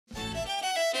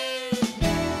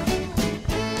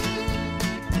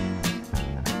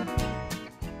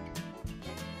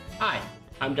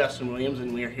I'm Dustin Williams,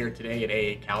 and we are here today at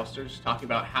AA Callister's talking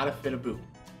about how to fit a boot.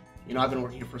 You know, I've been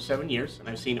working here for 7 years, and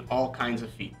I've seen all kinds of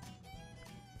feet.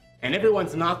 And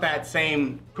everyone's not that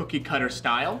same cookie cutter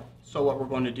style, so what we're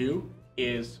going to do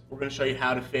is we're going to show you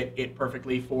how to fit it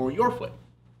perfectly for your foot.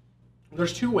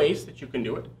 There's two ways that you can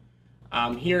do it.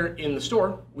 Here in the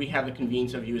store, we have the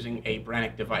convenience of using a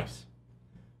Brannock device.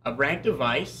 A Brannock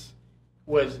device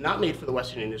was not made for the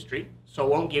Western industry, so it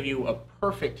won't give you a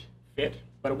perfect fit,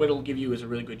 but what it'll give you is a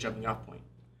really good jumping off point.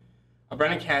 A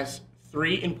Brannock has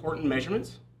 3 important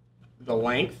measurements: the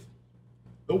length,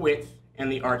 the width,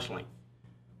 and the arch length.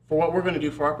 For what we're going to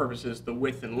do for our purposes, the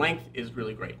width and length is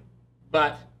really great,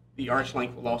 but the arch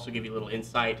length will also give you a little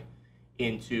insight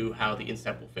into how the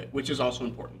instep will fit, which is also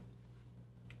important.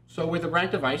 So with a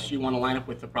Brannock device, you want to line up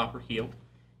with the proper heel,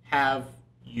 have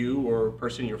you or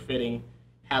person you're fitting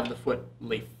have the foot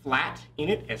lay flat in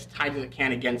it as tight as it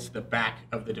can against the back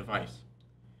of the device.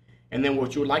 And then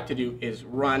what you would like to do is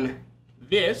run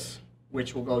this,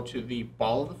 which will go to the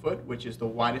ball of the foot, which is the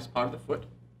widest part of the foot.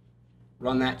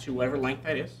 Run that to whatever length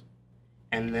that is,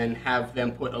 and then have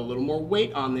them put a little more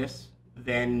weight on this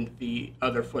than the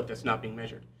other foot that's not being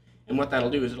measured. And what that'll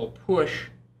do is it'll push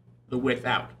the width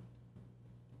out.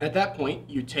 At that point,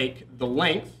 you take the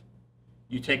length,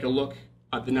 you take a look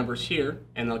at the numbers here,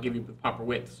 and they'll give you the proper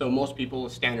width. So most people, the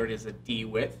standard is a D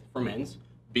width for men's,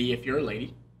 B if you're a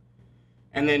lady.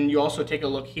 And then you also take a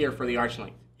look here for the arch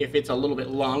length. If it's a little bit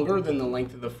longer than the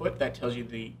length of the foot, that tells you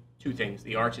the two things.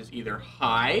 The arch is either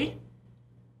high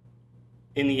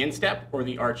in the instep, or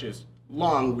the arch is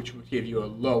long, which will give you a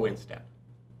low instep.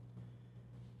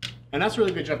 And that's a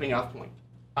really good jumping off point.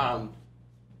 Of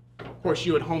course,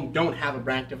 you at home don't have a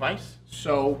Brannock device,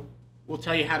 so we'll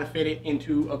tell you how to fit it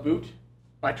into a boot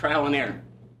by trial and error.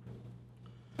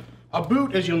 A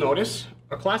boot, as you'll notice,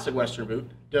 a classic Western boot,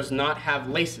 does not have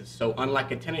laces, so unlike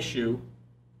a tennis shoe,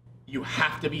 you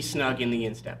have to be snug in the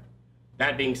instep.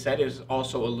 That being said, it is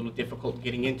also a little difficult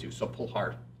getting into, so pull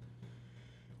hard.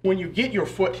 When you get your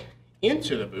foot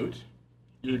into the boot,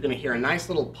 you're going to hear a nice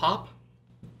little pop,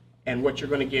 and what you're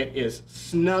going to get is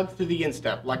snug through the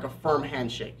instep, like a firm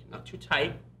handshake. Not too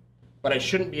tight, but I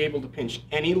shouldn't be able to pinch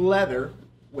any leather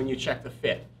when you check the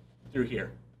fit through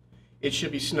here. It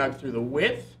should be snug through the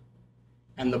width,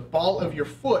 and the ball of your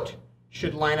foot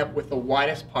should line up with the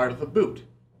widest part of the boot.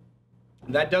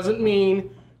 That doesn't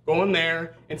mean going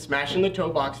there and smashing the toe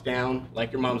box down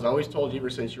like your mom's always told you ever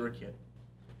since you were a kid.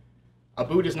 A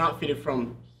boot is not fitted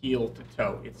from heel to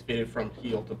toe. It's fitted from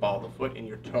heel to ball of the foot, and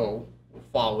your toe will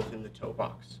fall within the toe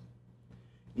box.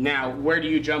 Now, where do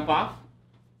you jump off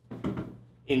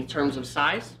in terms of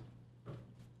size?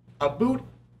 A boot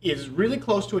is really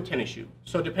close to a tennis shoe.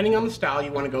 So depending on the style,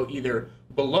 you want to go either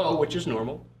below, which is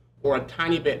normal, or a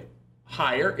tiny bit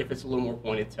higher if it's a little more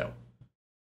pointed toe.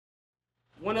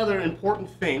 One other important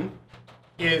thing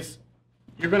is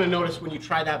you're going to notice when you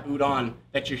try that boot on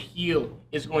that your heel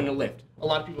is going to lift. A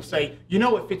lot of people say, you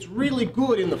know, it fits really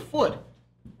good in the foot,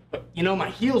 but you know, my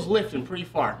heel's lifting pretty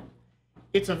far.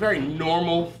 It's a very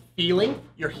normal feeling.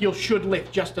 Your heel should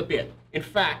lift just a bit. In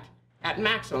fact, at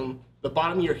maximum, the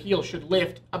bottom of your heel should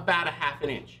lift about a ½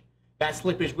 inch. That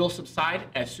slippage will subside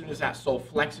as soon as that sole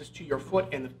flexes to your foot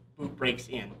and the boot breaks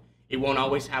in. It won't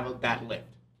always have that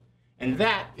lift. And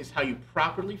that is how you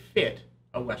properly fit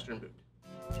a Western boot.